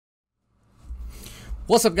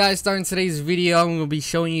What's up, guys? Starting today's video, I'm gonna be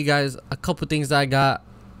showing you guys a couple things that I got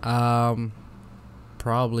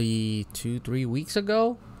probably 2-3 weeks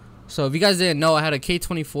ago. So if you guys didn't know, I had a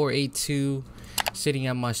K20 sitting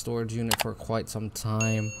at my storage unit for quite some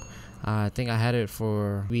time. I think I had it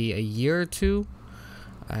for maybe a year or two.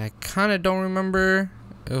 I kind of don't remember.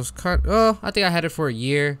 It was I think I had it for a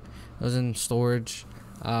year. It was in storage.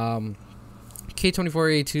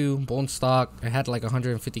 K20 bone stock. It had like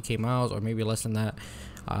 150k miles or maybe less than that.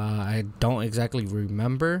 I don't exactly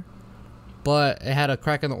remember, but it had a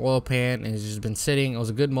crack in the oil pan and it's just been sitting. It was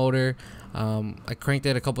a good motor. I cranked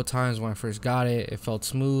it a couple times when I first got it. It felt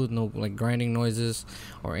smooth, no like grinding noises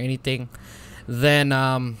or anything. Then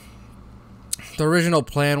the original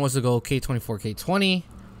plan was to go K20,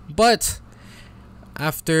 but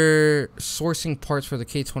after sourcing parts for the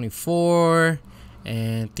K24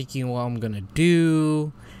 and thinking what I'm gonna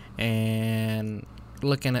do and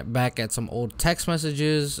looking back at some old text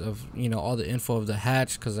messages of, you know, all the info of the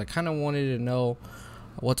hatch, because I kind of wanted to know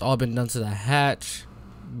what's all been done to the hatch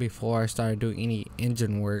before I started doing any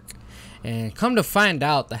engine work. And come to find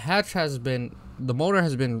out, the motor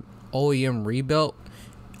has been OEM rebuilt.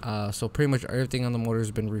 So pretty much everything on the motor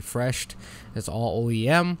has been refreshed. It's all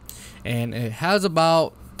OEM, and it has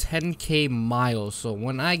about 10k miles. So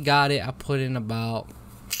when I got it, I put in about,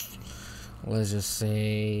 let's just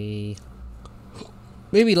say,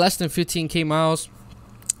 maybe less than 15k miles.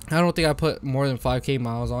 I don't think I put more than 5k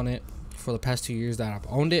miles on it for the past 2 years that I've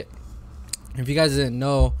owned it. If you guys didn't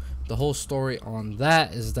know, the whole story on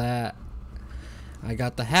that is that I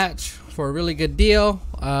got the hatch for a really good deal.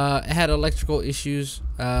 It had electrical issues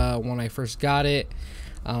when I first got it.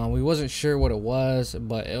 We wasn't sure what it was,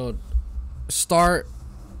 but it'll start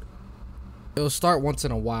once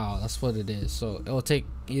in a while. That's what it is. So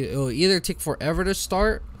it'll either take forever to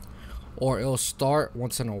start, or it'll start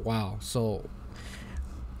once in a while. So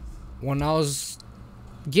when I was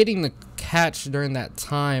getting the hatch during that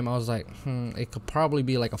time, I was like, it could probably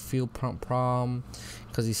be like a fuel pump problem,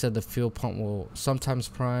 because he said the fuel pump will sometimes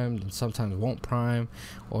prime and sometimes won't prime,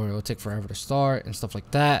 or it'll take forever to start and stuff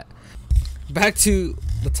like that. Back to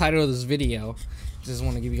the title of this video, just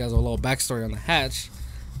want to give you guys a little backstory on the hatch.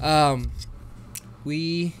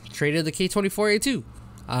 We traded the K20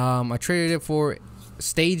 I traded it for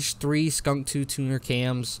Stage 3 Skunk 2 tuner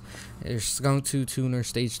cams. There's Skunk 2 tuner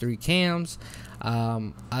Stage 3 cams.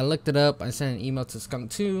 I looked it up. I sent an email to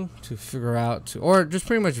Skunk 2 to figure out, or just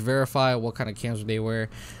pretty much verify what kind of cams they were.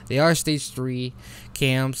 They are Stage 3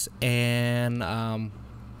 cams, and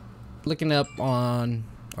looking up on,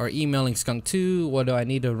 or emailing Skunk 2, what do I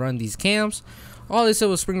need to run these cams? All they said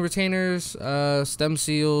was spring retainers, stem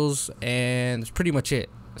seals, and that's pretty much it.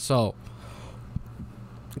 So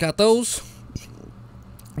got those.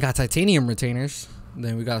 Got titanium retainers.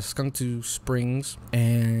 Then we got Skunk 2 springs,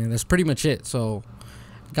 and that's pretty much it. So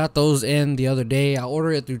got those in the other day. I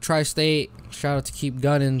ordered it through Tri-State. Shout out to Keep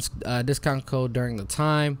Gunnin's discount code during the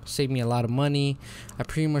time. Saved me a lot of money. I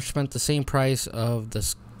pretty much spent the same price of the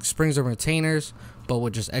springs and retainers, but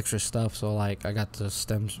with just extra stuff. So like I got the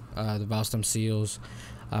stems, the valve stem seals.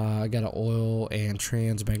 I got an oil and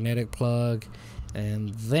trans magnetic plug. And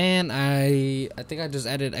then I think I just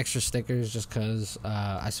added extra stickers just because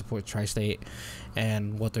I support Tri-State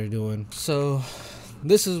and what they're doing. So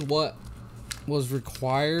this is what was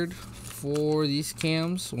required for these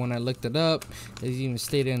cams when I looked it up. It even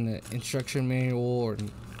stated in the instruction manual or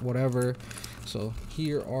whatever. So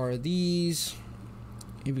here are these.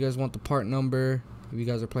 If you guys want the part number, if you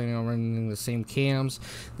guys are planning on running the same cams,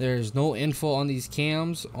 there's no info on these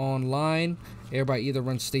cams online. Everybody either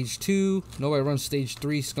runs Stage 2, nobody runs Stage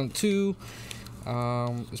 3 Skunk 2.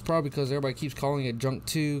 It's probably because everybody keeps calling it Junk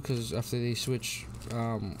 2, because after they switch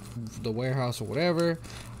the warehouse or whatever.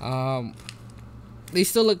 They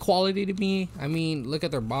still look quality to me. I mean, look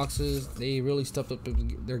at their boxes. They really stepped up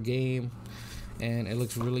their game, and it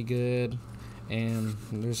looks really good. And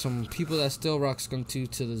there's some people that still rock Skunk 2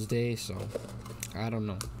 to this day, so I don't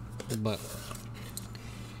know. But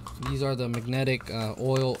these are the magnetic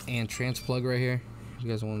oil and trans plug right here. If you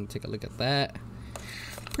guys want to take a look at that,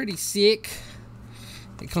 pretty sick.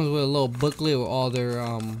 It comes with a little booklet with all their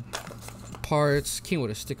parts. Came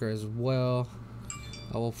with a sticker as well.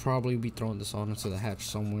 I will probably be throwing this on into the hatch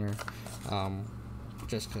somewhere,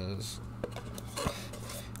 just because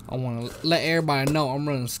I want to let everybody know I'm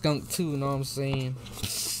running Skunk 2, you know what I'm saying?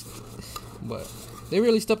 But they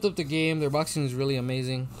really stepped up the game. Their boxing is really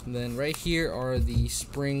amazing. And then right here are the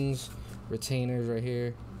springs retainers right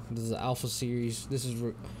here. This is the Alpha series. This is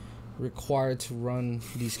required to run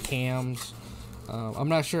these cams. I'm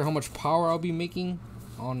not sure how much power I'll be making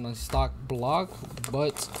on a stock block,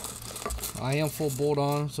 but I am full bolt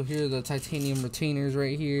on. So here are the titanium retainers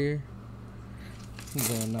right here.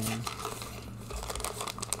 And then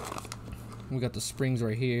we got the springs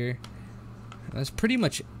right here. That's pretty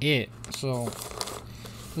much it. So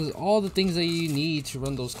this is all the things that you need to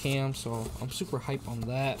run those cams. So I'm super hyped on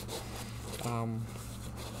that.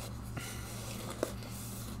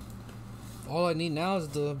 All I need now is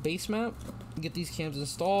the base map. Get these cams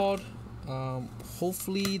installed.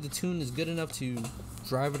 Hopefully the tune is good enough to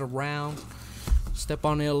drive it around, step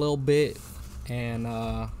on it a little bit, and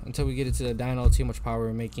until we get it to the dyno, see how much power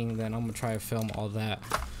we're making, then I'm gonna try to film all that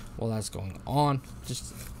while that's going on.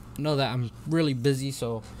 Just know that I'm really busy,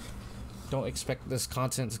 so don't expect this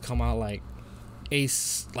content to come out like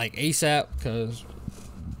ASAP, because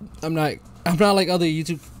I'm not like other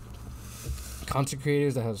YouTube content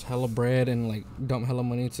creators that has hella bread and like dump hella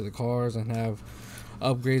money into the cars and have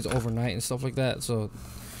upgrades overnight and stuff like that. So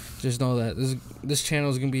just know that this channel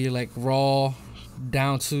is gonna be like raw,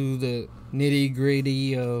 down to the nitty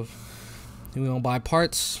gritty of, we gonna buy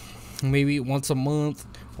parts maybe once a month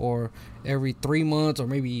or every 3 months or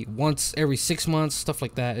maybe once every 6 months, stuff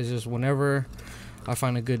like that. It's just whenever I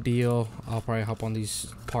find a good deal, I'll probably hop on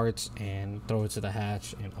these parts and throw it to the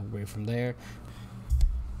hatch and upgrade from there.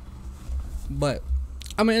 But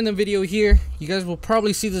I'm gonna end the video here. You guys will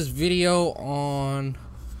probably see this video on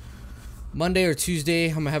Monday or Tuesday.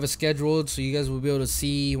 I'm gonna have it scheduled so you guys will be able to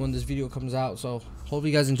see when this video comes out. So hope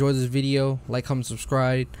you guys enjoyed this video. Like, comment,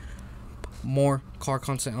 subscribe. More car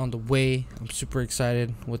content on the way. I'm super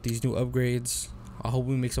excited with these new upgrades. I hope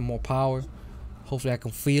we make some more power. Hopefully I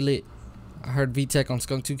can feel it. I heard VTEC on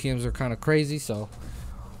Skunk 2 cams are kind of crazy, so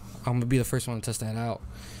I'm gonna be the first one to test that out.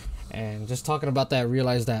 And just talking about that, I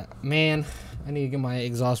realized that, man, I need to get my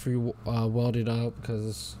exhaust welded up,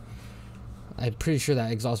 because I'm pretty sure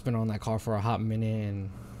that exhaust's been on that car for a hot minute and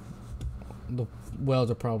the welds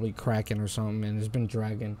are probably cracking or something, and it's been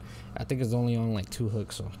dragging. I think it's only on like 2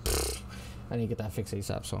 hooks, so I need to get that fixed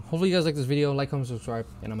ASAP. So hopefully you guys like this video. Like, comment, subscribe,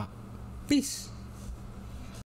 and I'm out. Peace.